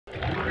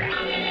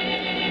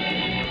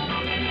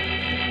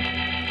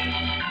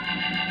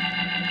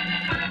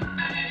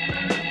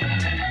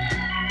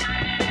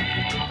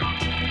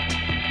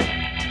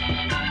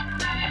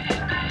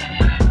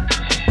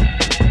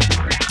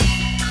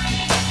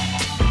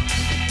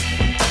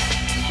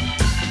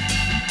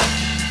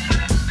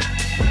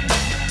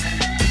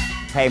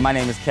Hey, my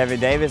name is Kevin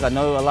Davis. I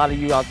know a lot of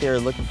you out there are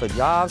looking for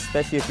jobs,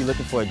 especially if you're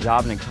looking for a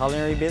job in the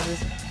culinary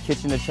business.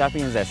 Kitchen of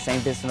Champions at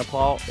St. Vincent de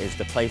Paul is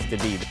the place to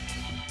be.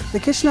 The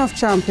Kitchen of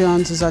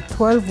Champions is a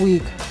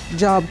 12-week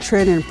job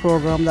training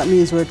program. That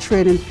means we're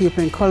training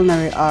people in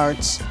culinary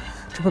arts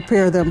to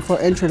prepare them for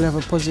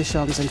entry-level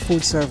positions in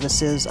food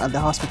services and the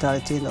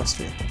hospitality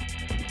industry.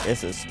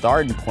 It's a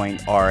starting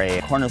point or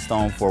a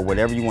cornerstone for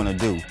whatever you want to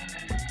do.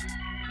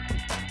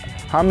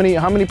 How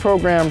many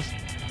programs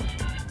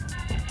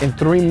in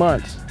 3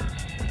 months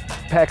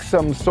pack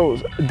something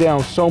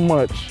down so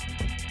much?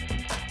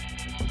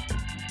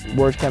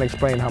 Words can't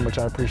explain how much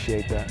I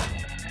appreciate that.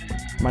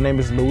 My name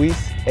is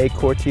Luis A.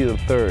 Corti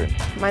III.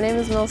 My name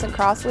is Millicent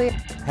Crossley.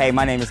 Hey,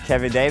 my name is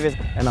Kevin Davis.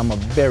 And I'm a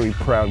very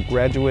proud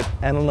graduate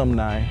and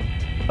alumni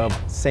of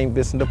St.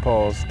 Vincent de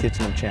Paul's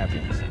Kitchen of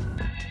Champions.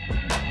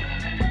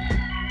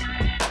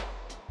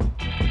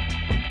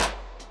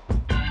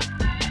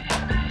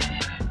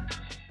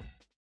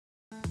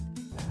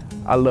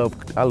 I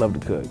love to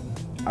cook.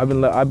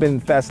 I've been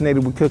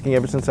fascinated with cooking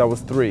ever since I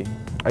was 3.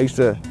 I used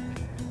to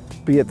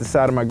be at the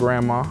side of my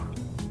grandma,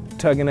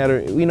 tugging at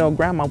her, you know,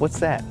 Grandma, what's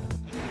that?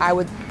 I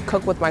would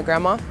cook with my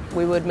grandma.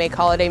 We would make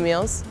holiday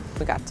meals.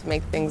 We got to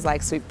make things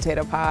like sweet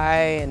potato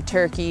pie and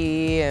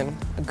turkey and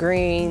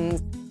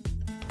greens.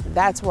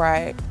 That's where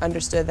I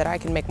understood that I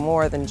can make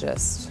more than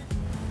just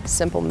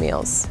simple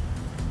meals.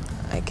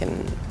 I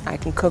can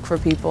cook for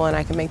people and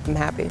I can make them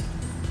happy.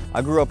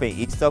 I grew up in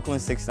East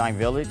Oakland 69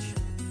 Village.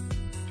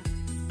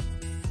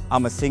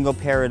 I'm a single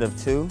parent of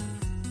 2.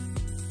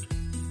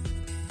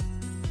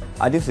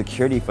 I do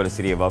security for the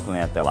city of Oakland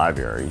at the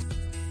library.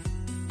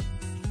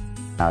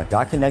 I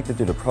got connected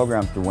through the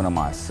program through one of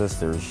my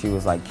sisters. She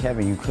was like,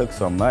 Kevin, you cook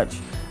so much,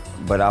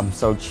 but I'm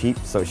so cheap.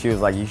 So she was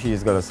like, you should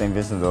just go to St.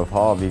 Vincent de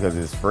Paul because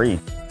it's free.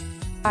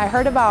 I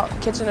heard about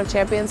Kitchen of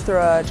Champions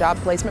through a job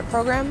placement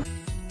program.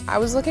 I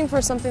was looking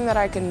for something that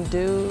I can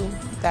do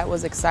that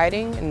was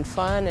exciting and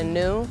fun and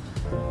new.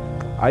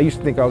 I used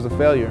to think I was a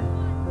failure.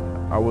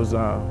 I was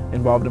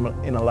involved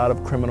in a lot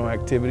of criminal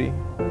activity.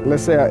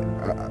 Let's say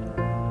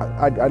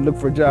I looked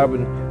for a job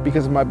and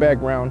because of my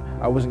background,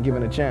 I wasn't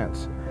given a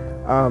chance.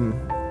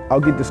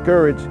 I'll get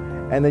discouraged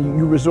and then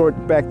you resort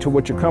back to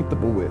what you're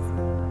comfortable with.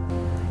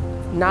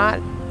 Not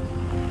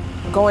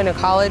going to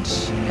college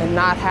and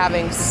not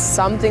having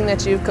something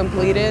that you've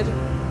completed,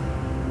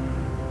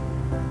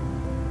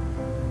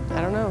 I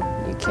don't know,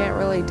 you can't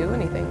really do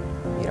anything.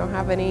 You don't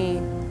have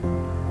any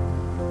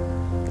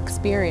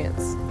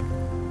experience.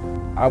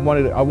 I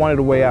wanted a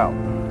way out,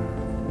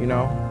 you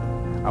know?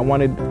 I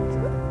wanted to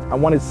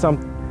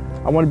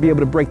be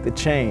able to break the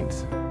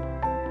chains.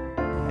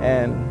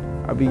 And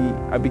I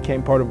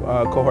became part of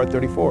Cohort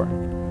 34.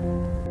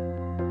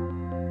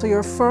 So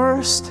your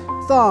first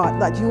thought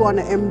that you want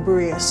to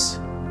embrace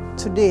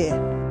today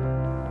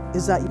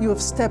is that you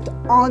have stepped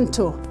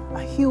onto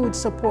a huge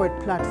support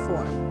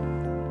platform.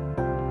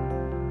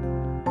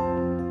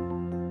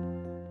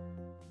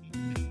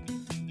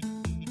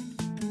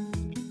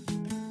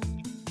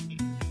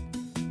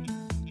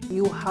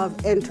 You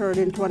have entered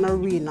into an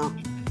arena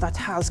that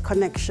has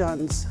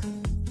connections.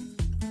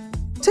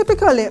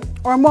 Typically,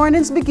 our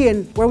mornings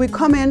begin where we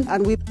come in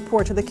and we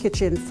report to the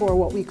kitchen for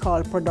what we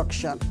call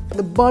production.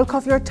 The bulk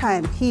of your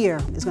time here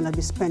is going to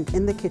be spent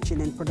in the kitchen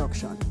in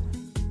production.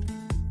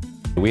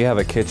 We have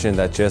a kitchen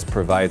that just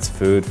provides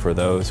food for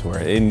those who are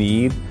in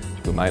need,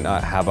 who might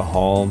not have a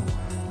home,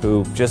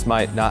 who just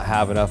might not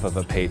have enough of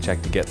a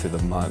paycheck to get through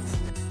the month.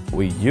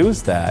 We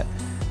use that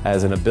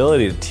as an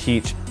ability to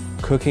teach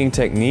cooking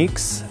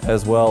techniques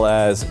as well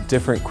as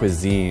different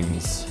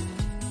cuisines.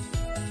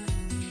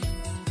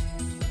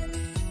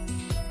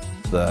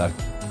 The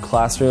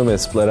classroom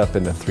is split up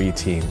into 3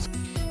 teams.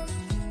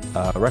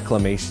 A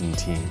reclamation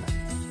team,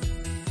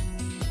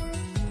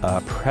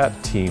 a prep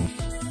team,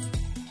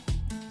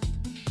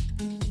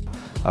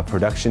 a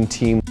production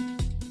team.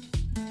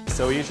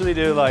 So we usually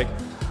do like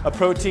a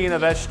protein, a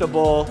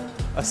vegetable,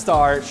 a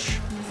starch,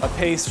 a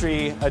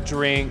pastry, a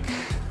drink.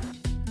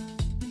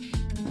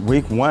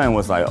 Week 1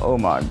 was like, oh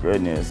my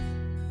goodness.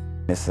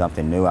 This is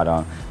something new. I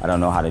don't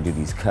know how to do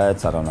these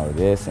cuts. I don't know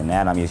this and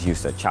that. I'm just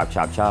used to chop,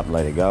 chop, chop,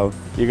 let it go.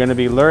 You're going to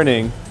be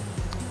learning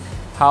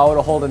how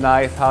to hold a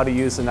knife, how to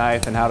use a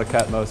knife, and how to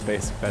cut most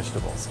basic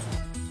vegetables.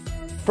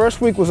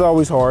 First week was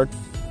always hard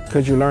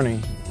because you're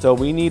learning. So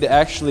we need to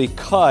actually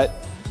cut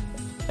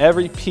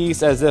every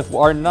piece as if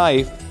our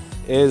knife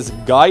is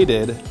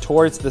guided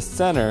towards the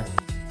center.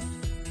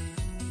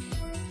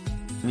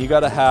 You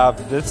got to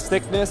have this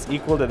thickness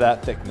equal to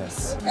that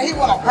thickness. And he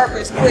want a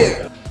perfect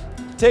square.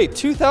 Hey,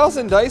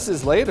 2,000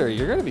 dices later,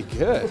 you're going to be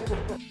good.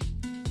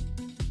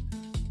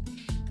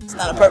 It's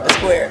not a perfect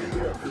square.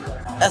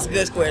 That's a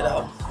good square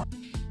though.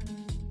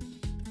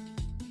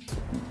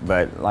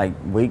 But like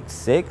week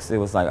 6, it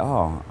was like,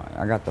 oh,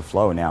 I got the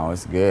flow now.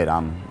 It's good.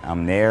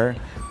 I'm there.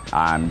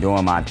 I'm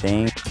doing my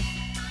thing.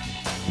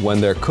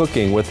 When they're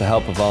cooking with the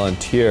help of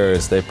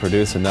volunteers, they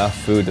produce enough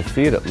food to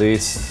feed at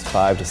least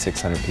 500 to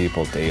 600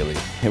 people daily.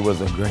 It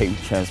was a great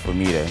chance for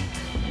me to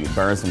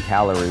burn some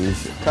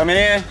calories. Coming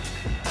in,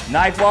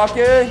 knife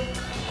walking,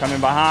 Coming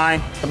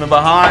behind. Coming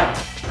behind.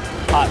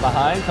 Hot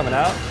behind, coming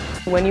out.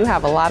 When you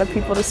have a lot of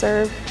people to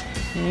serve,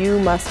 you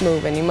must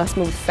move, and you must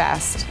move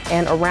fast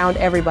and around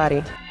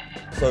everybody.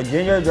 So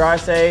ginger, dry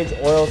sage,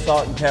 oil,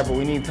 salt, and pepper.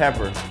 We need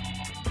pepper.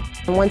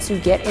 And once you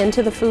get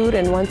into the food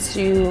and once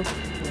you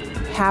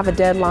have a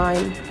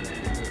deadline,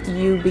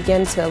 you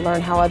begin to learn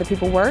how other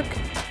people work.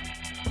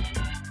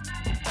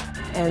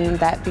 And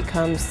that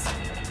becomes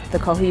the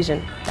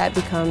cohesion. That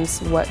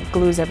becomes what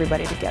glues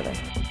everybody together.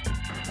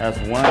 That's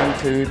 1,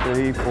 2,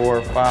 3,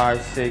 4,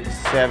 5, 6,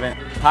 7.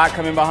 Hot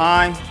coming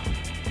behind.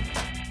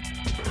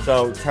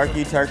 So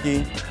turkey,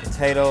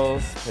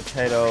 potatoes,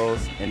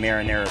 and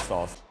marinara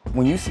sauce.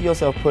 When you see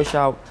yourself push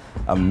out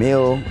a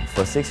meal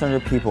for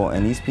 600 people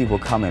and these people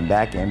coming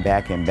back and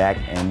back and back,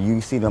 and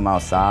you see them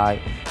outside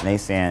and they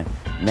saying,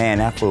 man,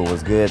 that food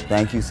was good,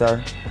 thank you,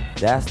 sir.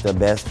 That's the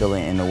best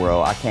feeling in the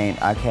world. I can't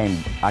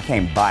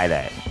buy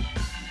that.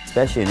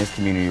 Especially in this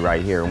community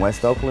right here in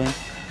West Oakland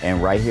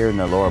and right here in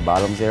the Lower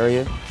Bottoms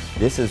area.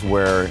 This is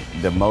where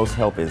the most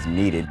help is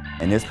needed.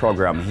 In this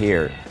program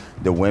here,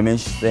 the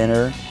Women's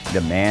Center,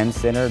 the Man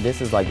Center, this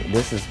is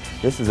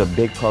a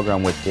big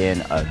program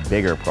within a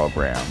bigger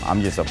program.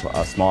 I'm just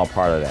a small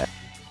part of that.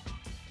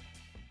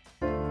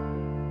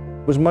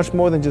 It was much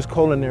more than just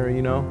culinary,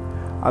 you know.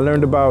 I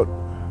learned about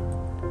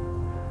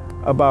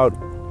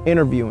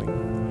interviewing.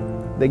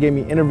 They gave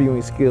me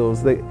interviewing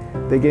skills. They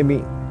gave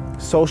me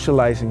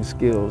socializing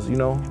skills, you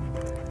know.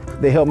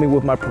 They helped me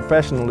with my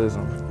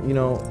professionalism, you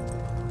know.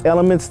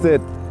 Elements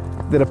that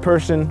a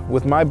person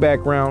with my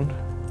background,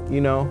 you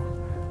know,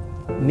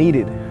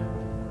 needed,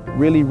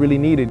 really, really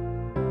needed.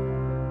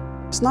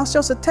 It's not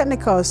just a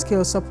technical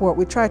skill support.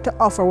 We try to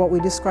offer what we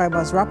describe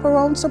as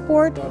wraparound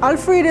support.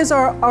 Alfred is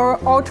our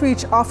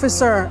outreach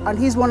officer, and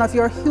he's one of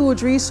your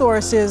huge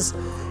resources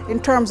in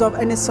terms of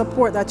any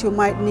support that you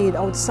might need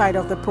outside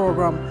of the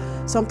program.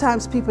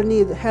 Sometimes people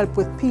need help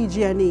with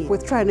PG&E,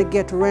 with trying to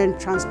get rent,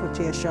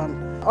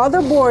 transportation.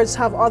 Other boards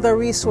have other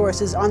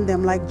resources on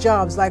them, like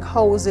jobs, like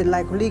housing,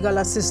 like legal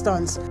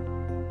assistance.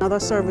 Another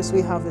service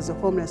we have is a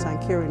homeless and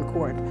caring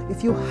court.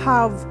 If you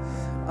have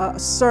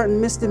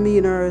certain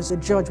misdemeanors, the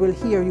judge will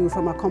hear you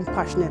from a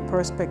compassionate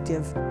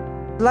perspective.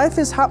 Life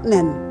is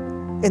happening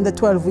in the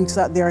 12 weeks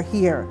that they're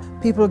here.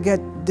 People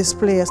get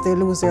displaced, they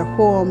lose their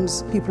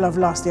homes, people have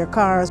lost their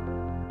cars.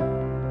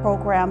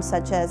 Programs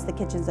such as the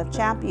Kitchens of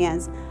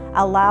Champions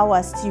allow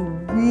us to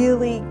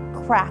really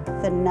crack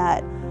the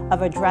nut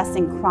of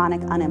addressing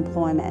chronic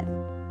unemployment.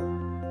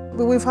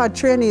 We've had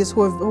trainees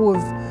who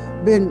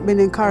have been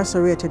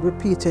incarcerated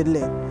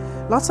repeatedly.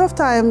 Lots of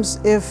times,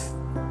 if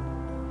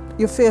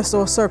you face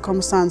those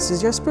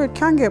circumstances, your spirit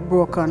can get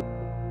broken.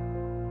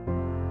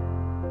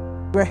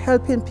 We're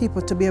helping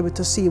people to be able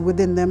to see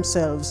within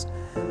themselves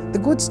the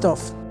good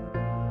stuff.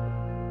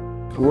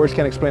 Words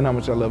can't explain how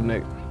much I love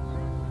Nick,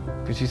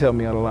 because she's helped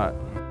me out a lot.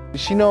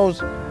 She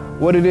knows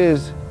what it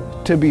is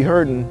to be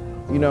hurting,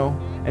 you know,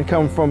 and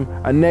come from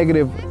a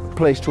negative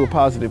place to a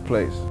positive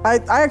place. I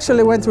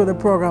actually went through the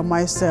program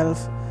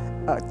myself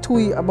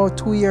about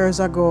 2 years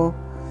ago,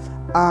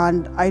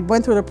 and I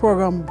went through the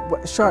program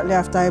shortly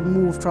after I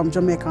moved from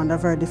Jamaica under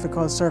very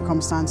difficult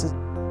circumstances.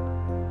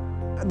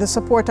 The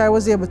support I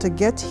was able to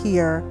get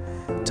here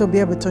to be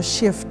able to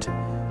shift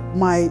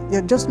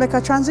just make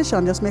a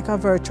transition, just make a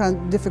very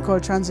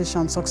difficult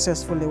transition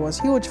successfully was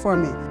huge for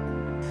me.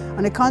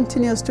 And it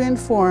continues to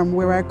inform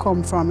where I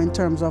come from in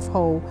terms of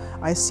how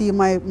I see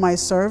my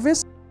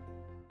service.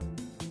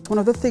 One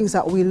of the things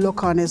that we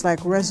look on is like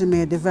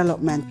resume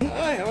development.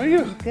 Hi, how are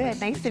you? Good,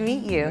 nice to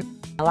meet you.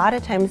 A lot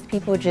of times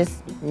people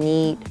just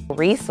need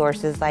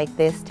resources like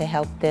this to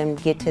help them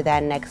get to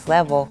that next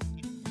level.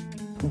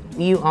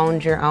 You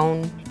owned your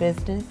own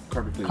business?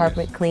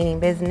 Carpet cleaning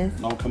business?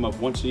 I'll come up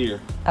once a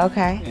year.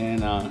 Okay.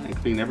 And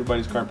clean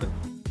everybody's carpet.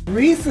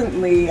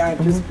 Recently,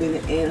 I've just been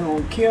an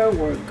in-home care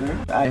worker.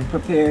 I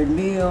prepared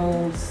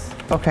meals.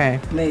 Okay.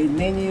 Made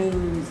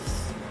menus.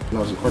 I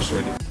was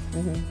incarcerated.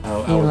 I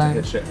was a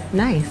head chef.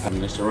 Nice. I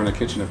used to run a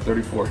kitchen of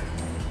 34.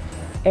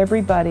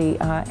 Everybody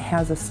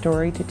has a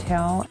story to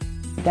tell.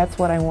 That's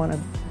what I want to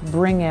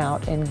bring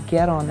out and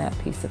get on that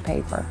piece of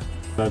paper.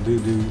 I do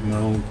my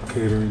own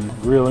catering,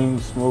 grilling,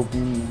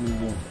 smoking,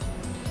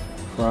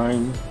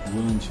 frying,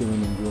 grilling,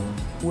 chilling, and grilling.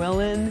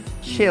 Grilling,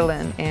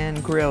 chilling,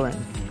 and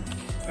grilling.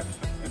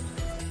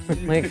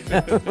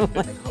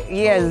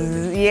 Yes,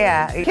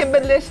 yeah.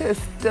 Kimbalicious,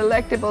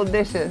 delectable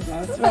dishes.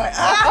 That's right.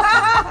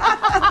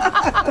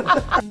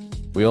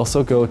 We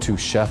also go to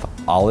Chef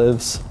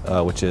Olive's,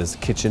 which is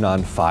Kitchen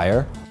on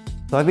Fire.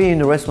 So I've been in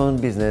the restaurant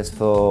business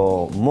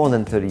for more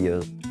than 30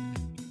 years.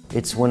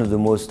 It's one of the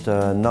most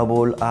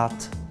noble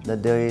art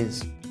that there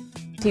is.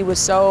 He was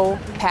so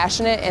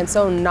passionate and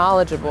so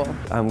knowledgeable.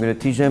 I'm going to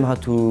teach them how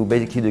to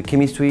basically the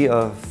chemistry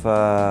of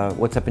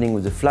what's happening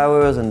with the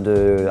flowers and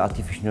the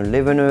artificial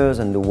leaveners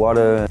and the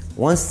water.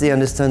 Once they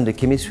understand the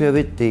chemistry of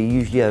it, they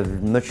usually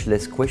have much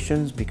less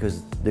questions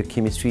because the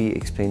chemistry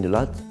explained a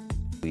lot.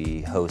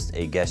 We host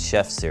a guest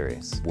chef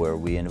series where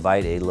we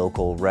invite a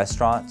local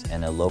restaurant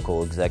and a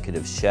local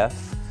executive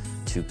chef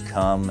to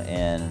come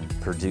and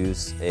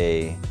produce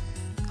a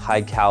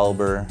high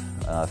caliber,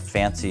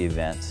 fancy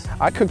events.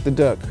 I cooked the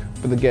duck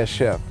for the guest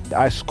chef.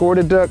 I scored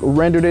a duck,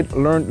 rendered it,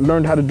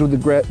 learned how to do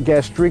the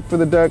gastrique for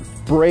the duck,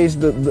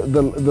 braised the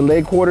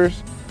leg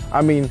quarters.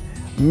 I mean,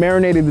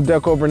 marinated the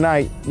duck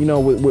overnight, you know,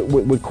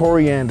 with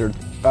coriander,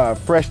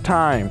 fresh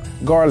thyme,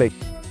 garlic.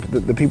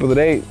 The people that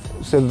ate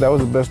said that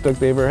was the best duck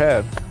they ever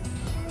had.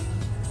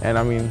 And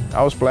I mean,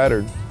 I was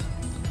flattered,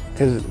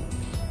 because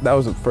that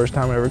was the first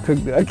time I ever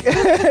cooked duck.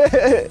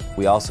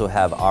 We also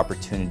have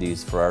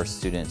opportunities for our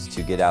students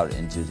to get out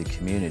into the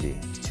community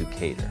to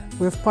cater.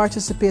 We've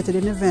participated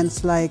in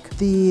events like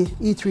the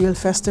Eat Real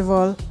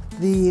Festival,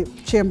 the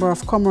Chamber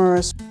of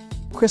Commerce,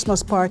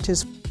 Christmas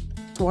parties,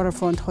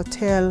 Waterfront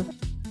Hotel,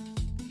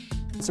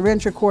 it's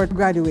Rentry Court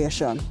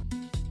graduation.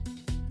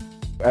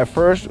 At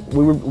first,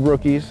 we were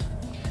rookies,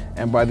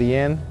 and by the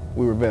end,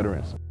 we were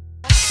veterans.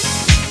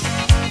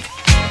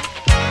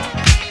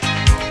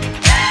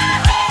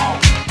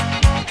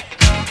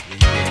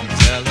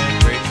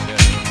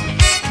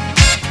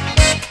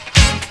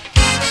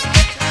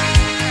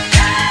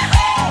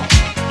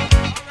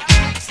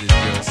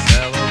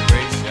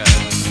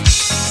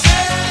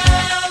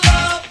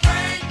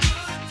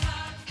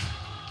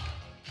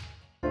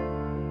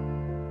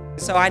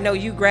 So I know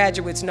you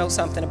graduates know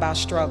something about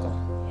struggle.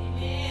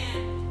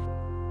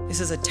 This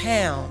is a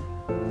town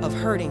of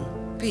hurting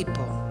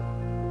people.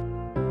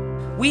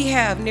 We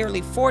have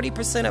nearly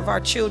 40% of our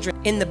children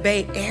in the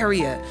Bay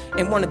Area,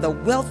 in one of the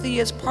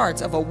wealthiest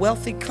parts of a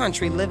wealthy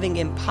country, living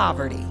in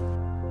poverty.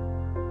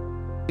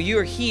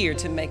 You're here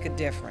to make a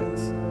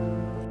difference.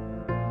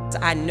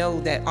 I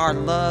know that our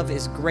love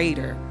is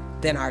greater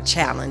than our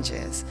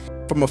challenges.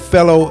 From a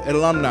fellow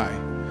alumni,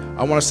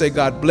 I want to say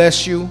God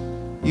bless you,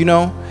 you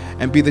know,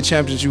 and be the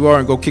champions you are,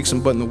 and go kick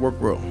some butt in the work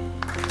world.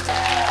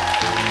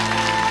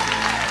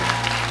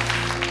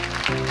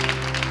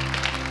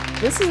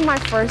 This is my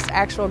first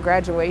actual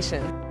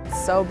graduation.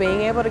 So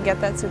being able to get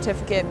that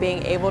certificate,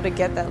 being able to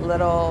get that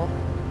little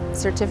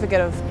certificate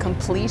of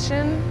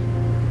completion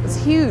was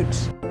huge.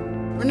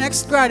 Our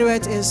next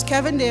graduate is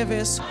Kevin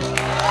Davis.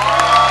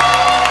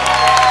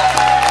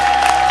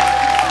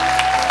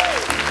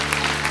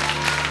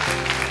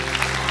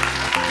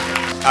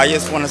 I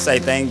just want to say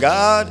thank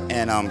God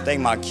and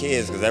thank my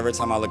kids, because every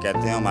time I look at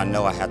them, I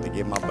know I have to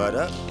get my butt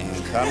up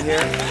and come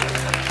here.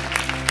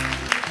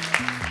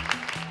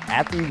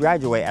 After you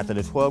graduate, after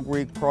the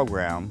 12-week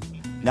program,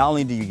 not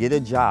only do you get a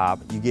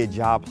job, you get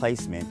job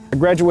placement. I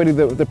graduated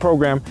the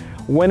program,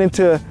 went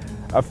into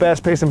a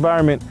fast-paced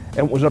environment,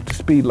 and was up to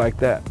speed like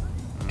that.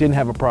 Didn't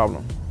have a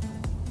problem.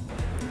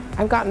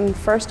 I've gotten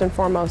first and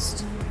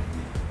foremost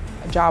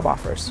job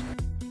offers.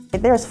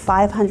 There's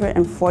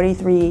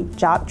 543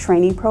 job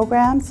training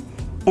programs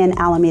in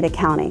Alameda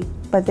County,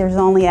 but there's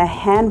only a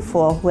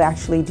handful who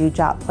actually do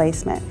job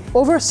placement.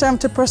 Over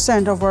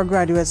 70% of our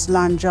graduates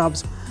land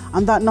jobs,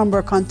 and that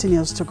number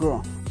continues to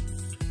grow.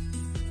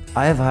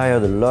 I have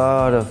hired a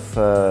lot of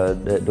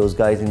those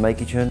guys in my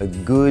kitchen. A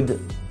good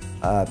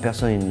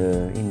person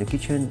in the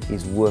kitchen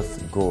is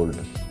worth gold.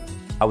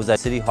 I was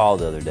at City Hall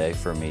the other day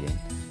for a meeting.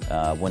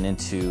 Went in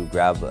to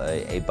grab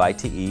a bite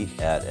to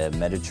eat at a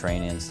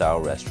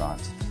Mediterranean-style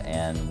restaurant.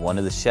 And one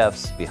of the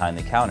chefs behind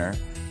the counter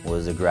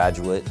was a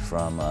graduate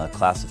from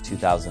class of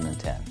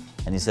 2010.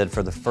 And he said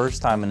for the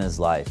first time in his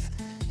life,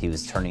 he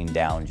was turning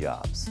down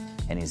jobs.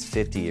 And he's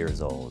 50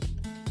 years old.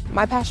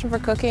 My passion for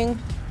cooking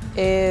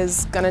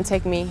is gonna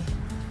take me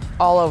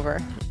all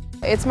over.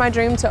 It's my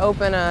dream to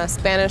open a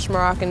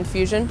Spanish-Moroccan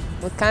fusion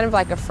with kind of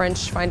like a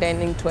French fine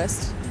dining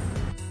twist.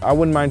 I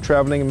wouldn't mind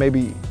traveling and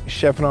maybe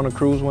chefing on a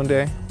cruise one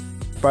day.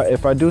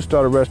 If I do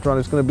start a restaurant,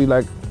 it's gonna be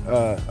like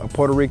a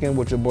Puerto Rican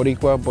with a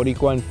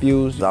Boricua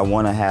infused. I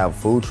want to have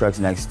food trucks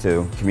next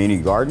to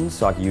community gardens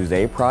so I can use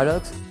their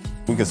products.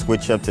 We could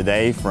switch up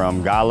today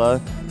from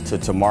Gala to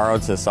tomorrow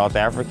to South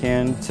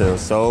African to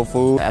soul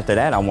food. After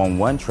that, I want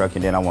one truck,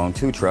 and then I want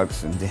 2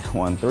 trucks, and then I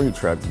want 3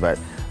 trucks. But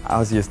I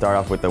was just start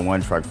off with the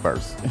 1 truck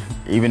first.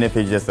 Even if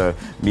it's just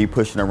me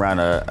pushing around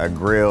a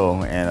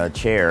grill and a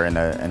chair and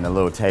a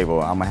little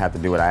table, I'm gonna have to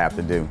do what I have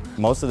to do.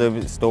 Most of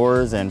the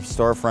stores and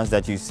storefronts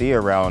that you see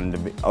around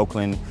the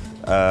Oakland,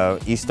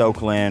 East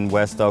Oakland,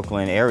 West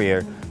Oakland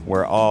area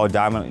were all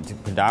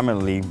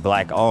predominantly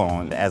black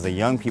owned. As a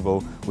young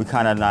people, we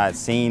kind of not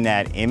seeing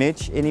that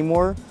image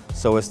anymore.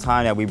 So it's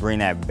time that we bring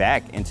that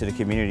back into the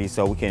community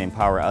so we can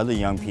empower other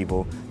young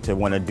people to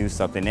want to do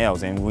something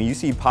else. And when you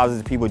see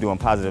positive people doing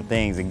positive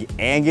things and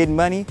getting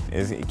money,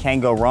 it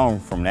can't go wrong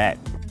from that.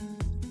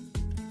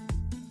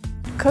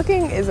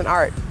 Cooking is an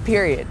art,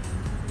 period.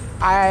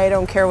 I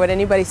don't care what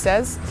anybody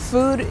says.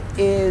 Food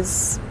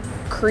is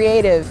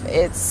creative.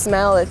 It's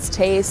smell, it's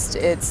taste,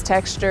 it's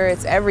texture,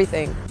 it's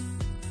everything.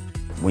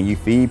 When you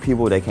feed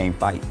people, they can't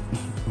fight.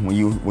 When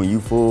you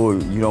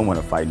full, you don't want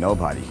to fight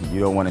nobody.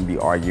 You don't want to be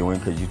arguing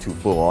because you're too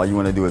full. All you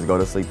want to do is go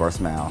to sleep or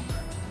smile.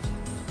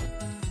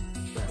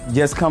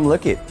 Just come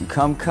look it.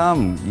 Come.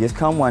 Just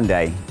come one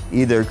day.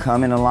 Either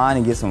come in the line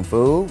and get some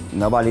food.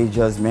 Nobody's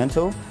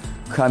judgmental.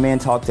 Come in,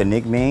 talk to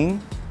Nick Ming.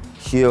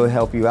 She'll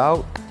help you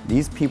out.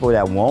 These people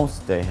that want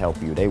to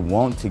help you, they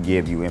want to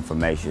give you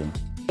information.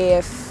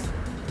 If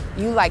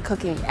you like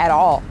cooking at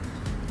all,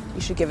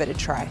 you should give it a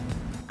try.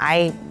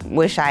 I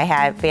wish I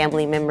had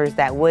family members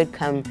that would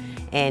come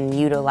and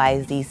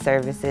utilize these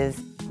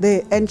services.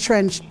 The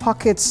entrenched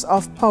pockets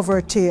of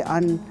poverty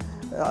and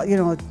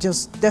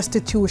just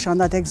destitution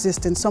that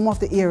exist in some of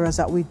the areas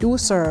that we do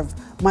serve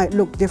might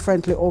look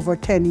differently over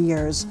 10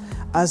 years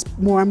as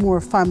more and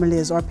more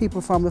families or people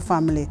from the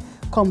family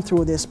come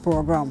through this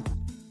program.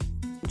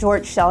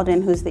 George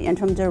Sheldon, who's the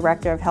interim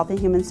director of Health and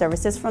Human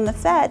Services from the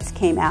feds,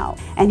 came out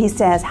and he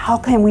says, how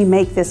can we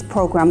make this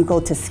program go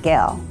to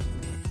scale?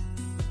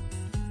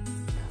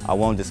 I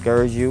won't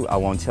discourage you. I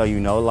won't tell you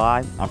no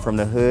lie. I'm from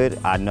the hood.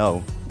 I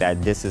know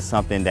that this is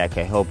something that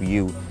can help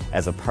you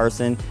as a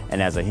person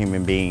and as a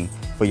human being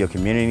for your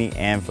community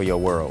and for your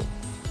world.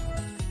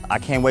 I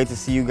can't wait to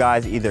see you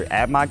guys either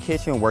at my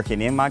kitchen,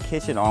 working in my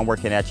kitchen, or I'm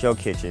working at your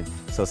kitchen.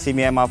 So see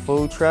me at my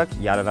food truck,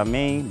 yada da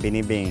mean,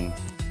 Benny Bean.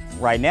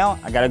 Right now,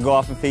 I gotta go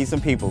off and feed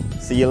some people.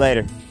 See you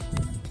later.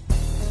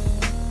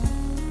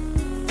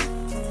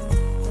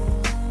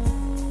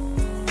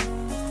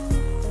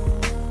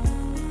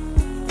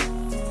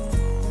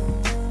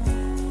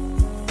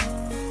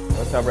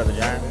 What's up, Brother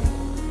John?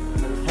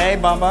 Hey,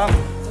 Bum Bum.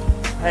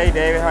 Hey,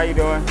 David, how you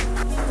doing?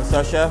 What's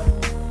up, Chef?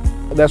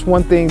 That's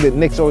one thing that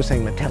Nick's always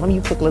saying, man, tell him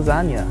you cook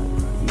lasagna,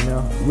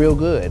 real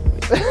good.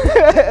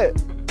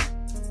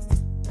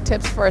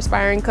 Tips for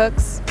aspiring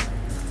cooks: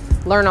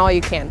 learn all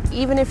you can.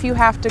 Even if you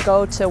have to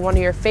go to one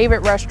of your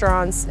favorite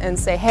restaurants and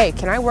say, hey,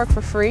 can I work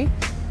for free?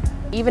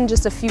 Even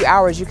just a few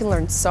hours, you can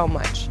learn so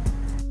much.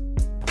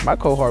 My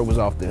cohort was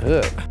off the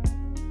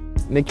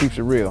hook. Nick keeps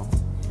it real.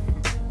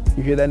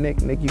 You hear that, Nick?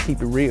 Nick, you keep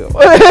it real.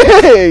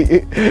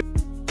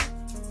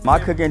 My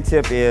cooking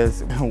tip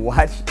is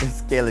watch the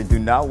skillet. Do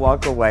not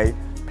walk away.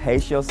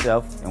 Pace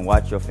yourself and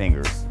watch your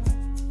fingers.